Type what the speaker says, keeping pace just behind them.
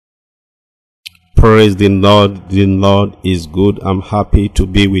Praise the Lord is good. I'm happy to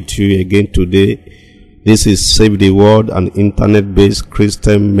be with you again today. This is Save the World, an internet-based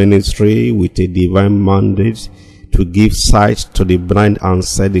Christian ministry with a divine mandate to give sight to the blind and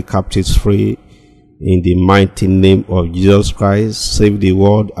set the captives free. In the mighty name of Jesus Christ, Save the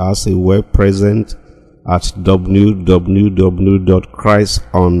World has a web presence at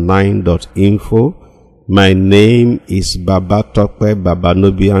www.christonline.info. My name is Babatope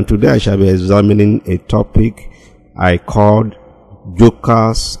Babalobi, and today I shall be examining a topic I called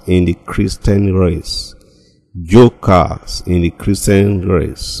Jokers in the Christian Race. Jokers in the Christian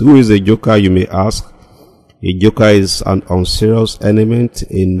Race. Who is a joker, you may ask? A joker is an unserious element,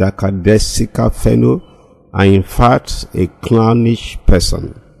 a lackadaisical fellow, and in fact a clownish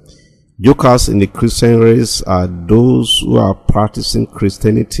person. Jokers in the Christian race are those who are practicing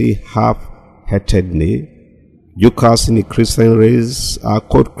Christianity half-heartedly. Jokers in the Christian race are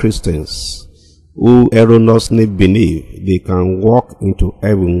called Christians who erroneously believe they can walk into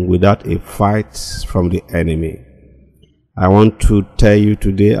heaven without a fight from the enemy. I want to tell you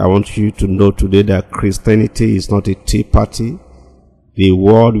today, I want you to know today that Christianity is not a tea party. The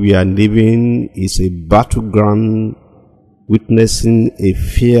world we are living is a battleground, witnessing a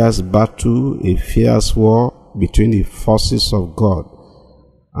fierce battle, a fierce war between the forces of God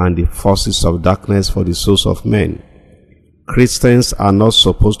and the forces of darkness for the souls of men. Christians are not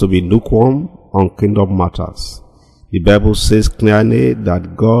supposed to be lukewarm on kingdom matters. The Bible says clearly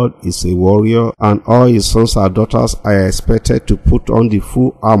that God is a warrior, and all his sons and daughters are expected to put on the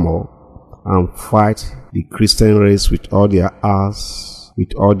full armor and fight the Christian race with all their hearts,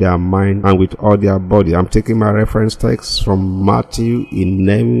 with all their mind, and with all their body. I'm taking my reference text from Matthew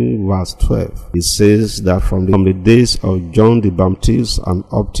 11 verse 12. It says that from the days of John the Baptist and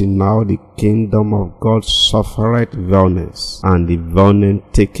up to now, the kingdom of God suffereth violence, and the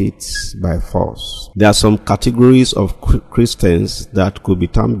violent take it by force. There are some categories of Christians that could be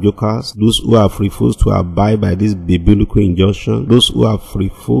termed jokers: those who have refused to abide by this biblical injunction, those who have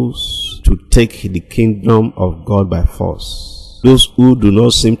refused to take the kingdom of God by force, those who do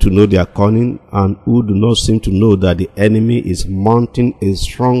not seem to know their calling, and who do not seem to know that the enemy is mounting a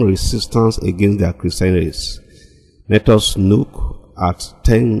strong resistance against their Christian race. Let us look at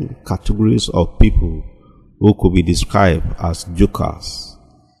 10 categories of people who could be described as jokers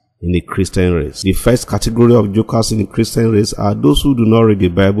in the Christian race. The first category of jokers in the Christian race are those who do not read the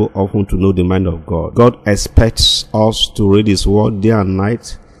Bible often to know the mind of God. God expects us to read his word day and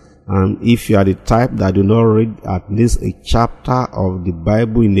night, and if you are the type that do not read at least a chapter of the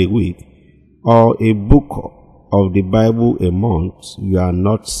Bible in a week or a book of the Bible a month, you are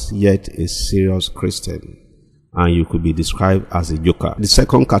not yet a serious Christian, and you could be described as a joker. The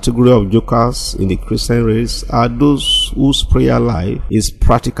second category of jokers in the Christian race are those whose prayer life is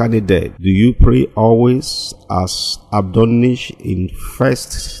practically dead. Do you pray always, as admonished in 1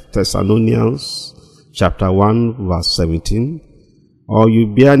 Thessalonians chapter 1 verse 17? Or you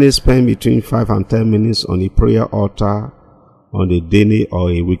barely spend between 5 and 10 minutes on a prayer altar on a daily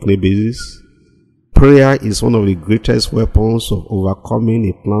or a weekly basis? Prayer is one of the greatest weapons of overcoming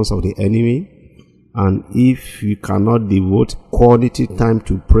the plans of the enemy. And if you cannot devote quality time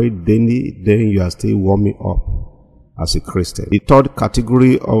to pray daily, then you are still warming up as a Christian. The third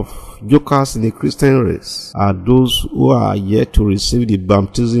category of jokers in the Christian race are those who are yet to receive the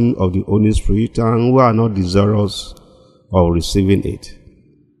baptism of the Holy Spirit and who are not desirous of receiving it.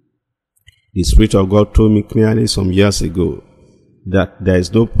 The Spirit of God told me clearly some years ago that there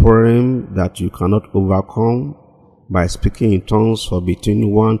is no problem that you cannot overcome by speaking in tongues for between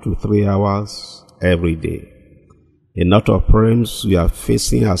 1 to 3 hours every day. A lot of problems we are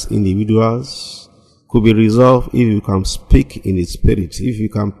facing as individuals could be resolved if you can speak in the Spirit, if you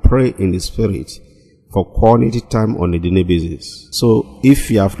can pray in the Spirit for quality time on a daily basis. So if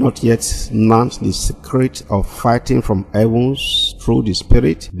you have not yet learned the secret of fighting from heavens through the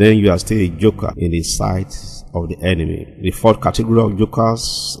Spirit, then you are still a joker in the sight of the enemy. The fourth category of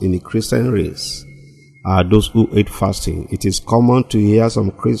jokers in the Christian race are those who hate fasting. It is common to hear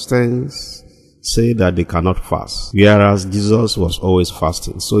some Christians say that they cannot fast, whereas Jesus was always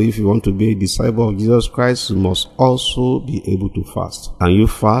fasting. So if you want to be a disciple of Jesus Christ, you must also be able to fast. Can you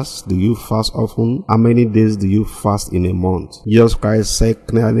fast? Do you fast often? How many days do you fast in a month? Jesus Christ said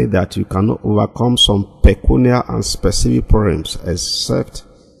clearly that you cannot overcome some peculiar and specific problems except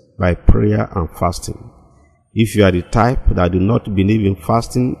by prayer and fasting. If you are the type that do not believe in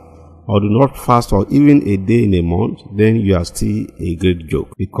fasting, or do not fast for even a day in a month, then you are still a great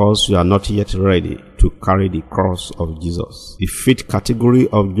joke, because you are not yet ready to carry the cross of Jesus. The fifth category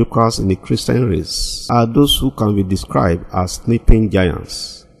of jokers in the Christian race are those who can be described as sleeping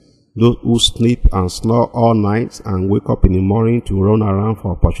giants. those who sleep and snore all night and wake up in the morning to run around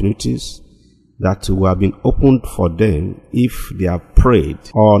for opportunities that will have been opened for them if they have prayed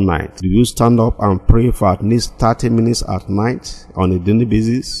all night. Do you stand up and pray for at least 30 minutes at night on a daily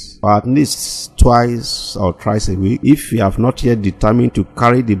basis, or at least twice or thrice a week? If you have not yet determined to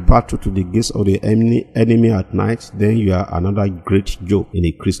carry the battle to the gates of the enemy at night, then you are another great joke in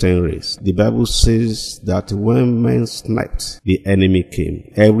the Christian race. The Bible says that when men slept, the enemy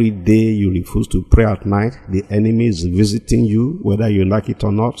came. Every day you refuse to pray at night, the enemy is visiting you, whether you like it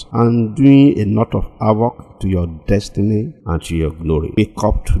or not, and doing a lot of havoc to your destiny and to your glory. Wake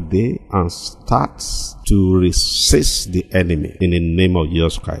up today and start to resist the enemy in the name of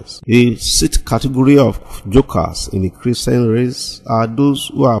Jesus Christ. The sixth category of jokers in the Christian race are those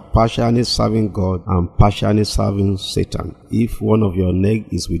who are partially serving God and partially serving Satan. If one of your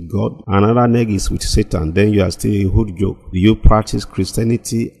leg is with God, another leg is with Satan, then you are still a hood joke. Do you practice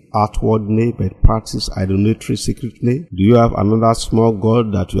Christianity outwardly but practice idolatry secretly? Do you have another small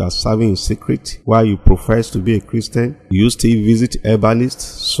god that you are serving in secret while you profess to be a Christian? Do you still visit herbalists,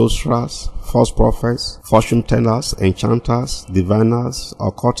 sorcerers, false prophets, fortune tellers, enchanters, diviners,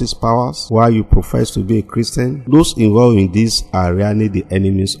 occultist powers while you profess to be a Christian? Those involved in this are really the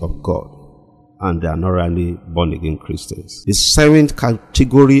enemies of God, and they are not really born-again Christians. The seventh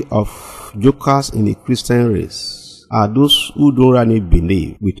category of jokers in the Christian race are those who don't really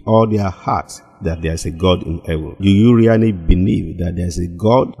believe with all their heart that there is a God in heaven. Do you really believe that there is a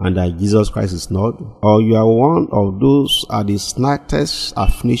God and that Jesus Christ is Lord? Or you are one of those at the slightest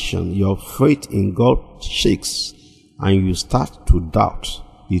affliction, your faith in God shakes and you start to doubt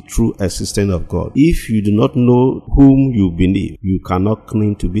the true existence of God? If you do not know whom you believe, you cannot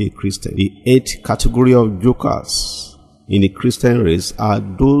claim to be a Christian. The eighth category of jokers in the Christian race are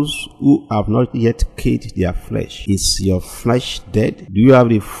those who have not yet killed their flesh. Is your flesh dead? Do you have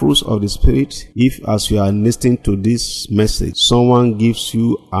the fruits of the Spirit? If, as you are listening to this message, someone gives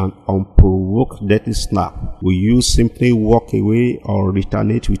you an unprovoked dirty slap, will you simply walk away or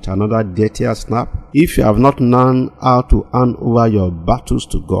retaliate with another dirtier slap? If you have not learned how to hand over your battles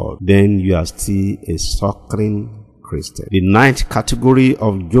to God, then you are still a suffering Christian. The ninth category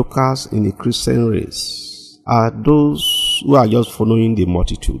of jokers in the Christian race are those who are just following the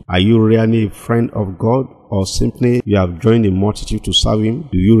multitude. Are you really a friend of God, or simply you have joined the multitude to serve Him?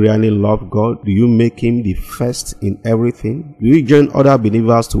 Do you really love God? Do you make Him the first in everything? Do you join other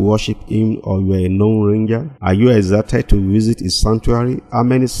believers to worship Him, or you are a lone ranger? Are you excited to visit His sanctuary? How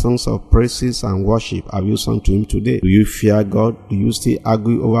many songs of praises and worship have you sung to Him today? Do you fear God? Do you still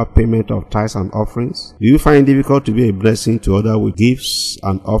argue over payment of tithes and offerings? Do you find it difficult to be a blessing to others with gifts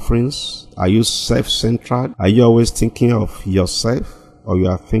and offerings? Are you self-centered? Are you always thinking of yourself? Or you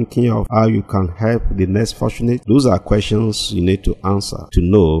are thinking of how you can help the less fortunate? Those are questions you need to answer to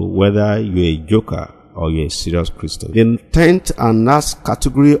know whether you're a joker or you're a serious Christian. The 10th and last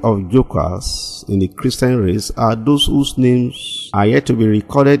category of jokers in the Christian race are those whose names are yet to be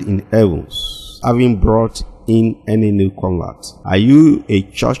recorded in heavens, having brought in any new convert. Are you a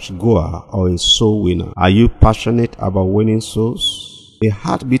church goer or a soul winner? Are you passionate about winning souls? The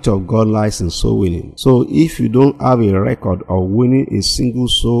heartbeat of God lies in soul winning. So if you don't have a record of winning a single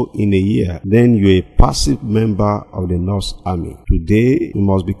soul in a year, then you're a passive member of the North Army. Today, you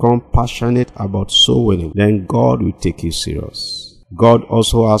must become passionate about soul winning. Then God will take you serious. God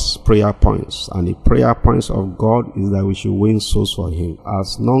also has prayer points, and the prayer points of God is that we should win souls for Him.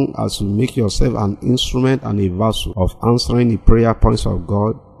 As long as you make yourself an instrument and a vessel of answering the prayer points of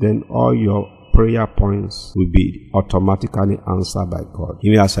God, then all your prayer points will be automatically answered by God.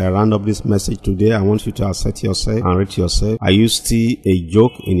 Even as I round up this message today, I want you to assess yourself and rate yourself. Are you still a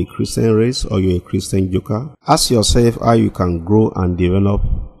joke in the Christian race, or you're a Christian joker? Ask yourself how you can grow and develop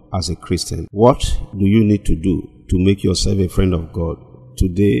as a Christian. What do you need to do to make yourself a friend of God?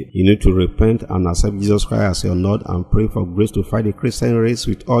 Today, you need to repent and accept Jesus Christ as your Lord and pray for grace to fight the Christian race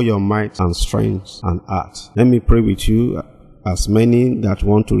with all your might and strength and heart. Let me pray with you. As many that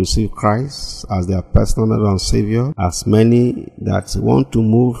want to receive Christ as their personal Lord and Savior, as many that want to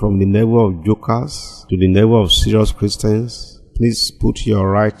move from the level of jokers to the level of serious Christians, please put your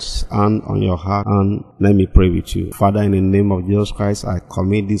right hand on your heart and let me pray with you. Father, in the name of Jesus Christ, I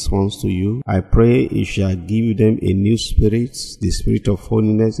commit these ones to you. I pray you shall give them a new spirit, the spirit of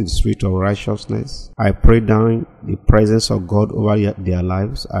holiness, the spirit of righteousness. I pray down the presence of God over their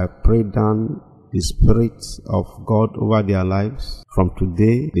lives. I pray down the Spirit of God over their lives. From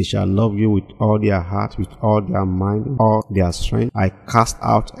today, they shall love you with all their heart, with all their mind, all their strength. I cast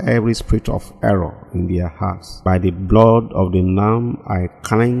out every spirit of error in their hearts. By the blood of the Lamb, I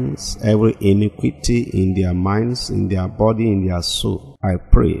cleanse every iniquity in their minds, in their body, in their soul. I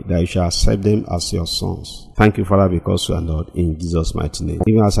pray that you shall accept them as your sons. Thank you, Father, because you are Lord, in Jesus' mighty name.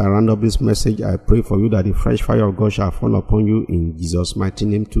 Even as I round up this message, I pray for you that the fresh fire of God shall fall upon you in Jesus' mighty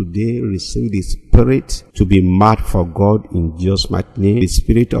name. Today, receive the Spirit to be mad for God in Jesus' mighty name. The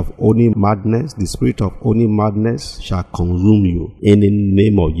spirit of only madness, the spirit of only madness shall consume you in the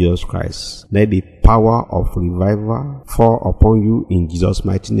name of Jesus Christ. Let the power of revival fall upon you in Jesus'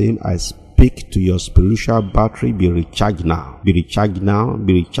 mighty name. I speak to your spiritual battery. Be recharged now. Be recharged now.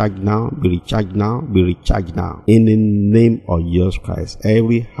 Be recharged now. Be recharged now. Be recharged now. In the name of Jesus Christ.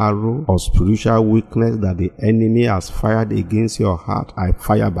 Every arrow of spiritual weakness that the enemy has fired against your heart, I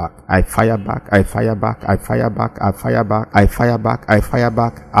fire back. I fire back. I fire back. I fire back. I fire back. I fire back. I fire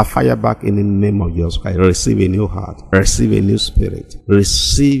back. I fire back in the name of Jesus Christ. Receive a new heart. Receive a new spirit.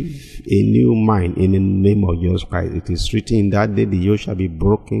 Receive a new mind in the name of Jesus Christ. It is written, in that day the yoke shall be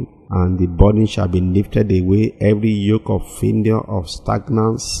broken and the burden shall be lifted away. Every yoke of failure, of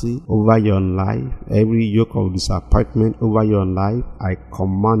stagnancy over your life, every yoke of disappointment over your life, I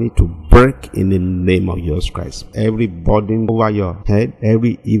command it to break in the name of Jesus Christ. Every burden over your head,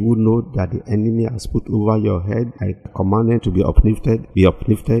 every evil note that the enemy has put over your head, I command it to be uplifted, be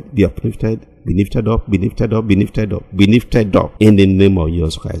uplifted, be uplifted. Be lifted up, be lifted up, be lifted up, be lifted up in the name of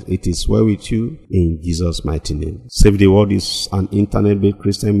Jesus Christ. It is well with you in Jesus' mighty name. Save the World is an internet-based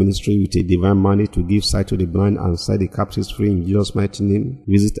Christian ministry with a divine mandate to give sight to the blind and set the captives free in Jesus' mighty name.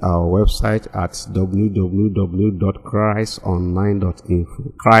 Visit our website at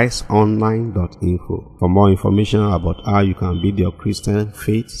www.christonline.info. christonline.info. For more information about how you can build your Christian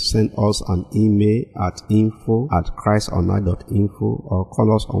faith, send us an email at info@christonline.info or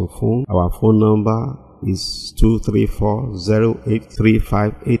call us on phone. Our phone number is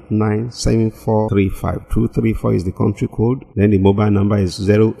 234-0835897435. 234 is the country code. Then the mobile number is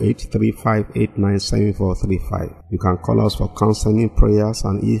 0835897435. You can call us for counseling, prayers,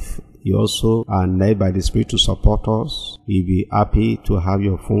 and if you also are led by the Spirit to support us, we'll be happy to have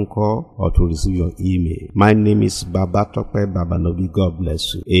your phone call or to receive your email. My name is Babatope Babalobi. God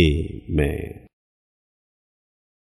bless you. Amen.